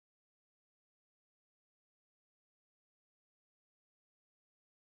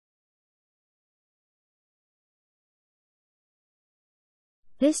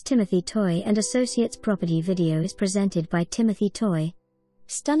This Timothy Toye and Associates property video is presented by Timothy Toye.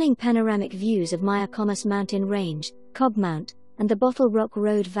 Stunning panoramic views of MAYACAMAS mountain range, Cobb Mt, and the Bottle Rock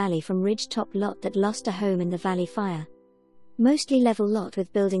Road Valley from ridge-top lot that lost a home in the valley fire. Mostly level lot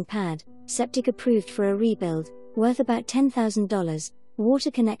with building pad, septic approved for a rebuild, worth about $10,000,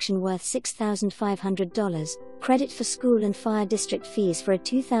 water connection worth $6,500, credit for school and fire district fees for a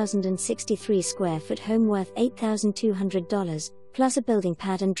 2,063 square foot home worth $8,200, plus a building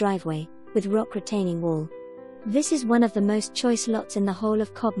pad and driveway, with rock retaining wall. This is one of the most choice lots in the whole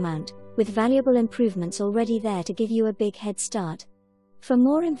of Cobb Mt, with valuable improvements already there to give you a big head start. For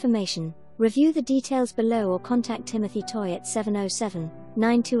more information, review the details below or contact Timothy Toye at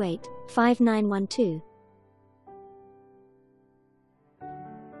 707-928-5912.